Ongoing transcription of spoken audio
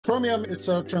Chromium, it's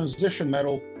a transition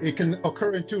metal. It can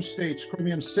occur in two states,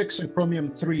 chromium 6 and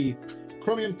chromium 3.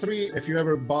 Chromium 3, if you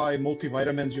ever buy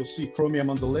multivitamins, you'll see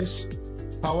chromium on the list.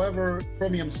 However,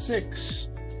 chromium 6,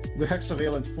 the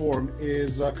hexavalent form,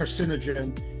 is a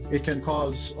carcinogen. It can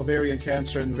cause ovarian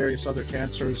cancer and various other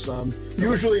cancers.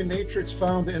 Usually in nature, it's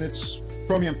found in its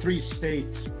chromium 3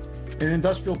 state. In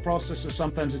industrial processes,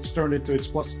 sometimes it's turned into its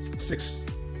 +6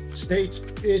 state.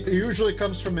 It usually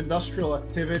comes from industrial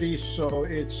activity, so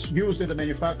it's used in the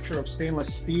manufacture of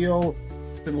stainless steel,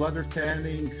 in leather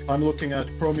tanning. I'm looking at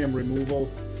chromium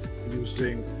removal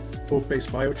using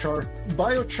oak-based biochar.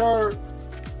 Biochar,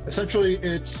 essentially,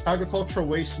 it's agricultural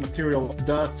waste material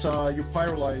that you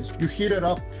pyrolyze. You heat it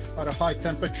up at a high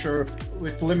temperature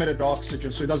with limited oxygen,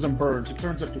 so it doesn't burn. It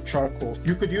turns into charcoal.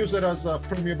 You could use it as a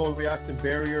permeable reactive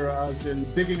barrier, as in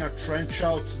digging a trench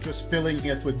out, just filling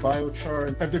it with biochar.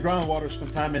 And if the groundwater is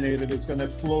contaminated, it's going to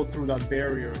flow through that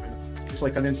barrier. It's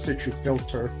like an in situ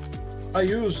filter. I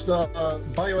used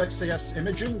BioXAS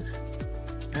imaging,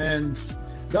 and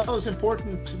that was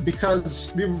important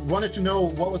because we wanted to know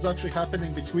what was actually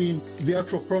happening between the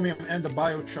actual chromium and the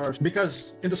biochar.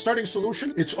 Because in the starting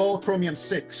solution, it's all chromium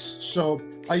 6. So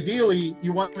ideally,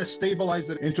 you want to stabilize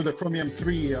it into the chromium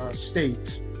 3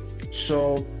 state.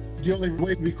 So the only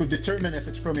way we could determine if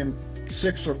it's chromium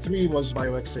 6 or 3 was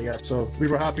BioXAS. So we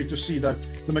were happy to see that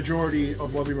the majority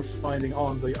of what we were finding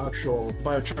on the actual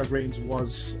biochar grains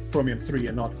was chromium 3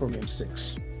 and not chromium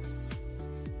 6.